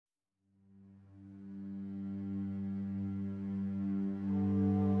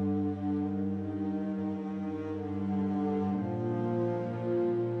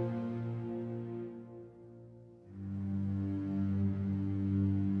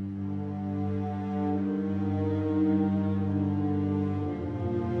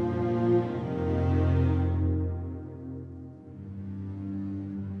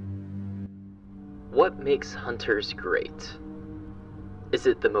What makes hunters great? Is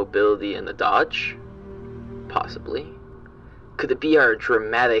it the mobility and the dodge? Possibly. Could it be our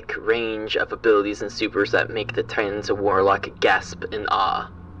dramatic range of abilities and supers that make the Titans of Warlock gasp in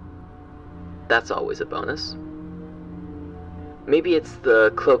awe? That's always a bonus. Maybe it's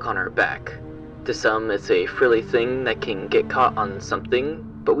the cloak on our back. To some, it's a frilly thing that can get caught on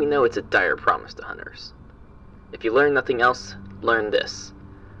something, but we know it's a dire promise to hunters. If you learn nothing else, learn this.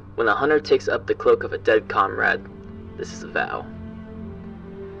 When a hunter takes up the cloak of a dead comrade, this is a vow.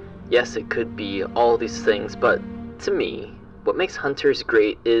 Yes, it could be all these things, but to me, what makes hunters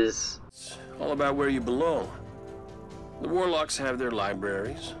great is... It's all about where you belong. The Warlocks have their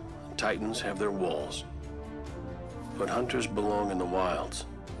libraries, the Titans have their walls. But hunters belong in the wilds.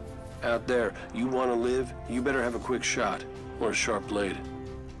 Out there, you want to live, you better have a quick shot, or a sharp blade.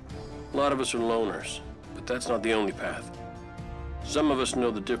 A lot of us are loners, but that's not the only path. Some of us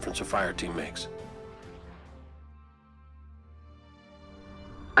know the difference a fire team makes.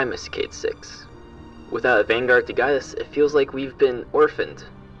 I miss Cade 6. Without a vanguard to guide us, it feels like we've been orphaned,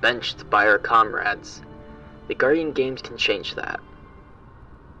 benched by our comrades. The Guardian games can change that.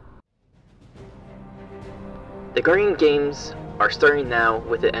 The Guardian games are starting now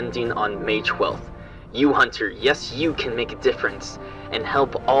with it ending on May 12th. You, Hunter, yes, you can make a difference and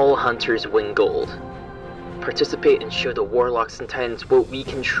help all hunters win gold. Participate and show the Warlocks and Titans what we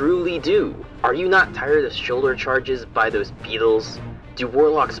can truly do. Are you not tired of shoulder charges by those beetles? Do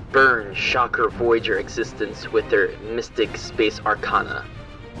Warlocks burn, shock, or void your existence with their mystic space arcana?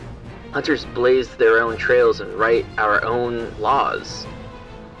 Hunters blaze their own trails and write our own laws.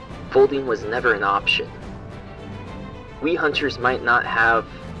 Folding was never an option. We hunters might not have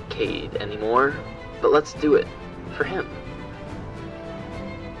Cade anymore, but let's do it for him.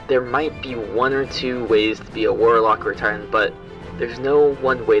 There might be one or two ways to be a Warlock or Titan, but there's no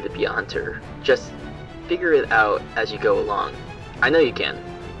one way to be a hunter. Just figure it out as you go along. I know you can,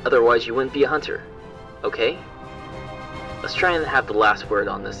 otherwise you wouldn't be a hunter, okay? Let's try and have the last word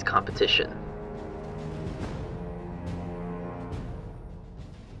on this competition.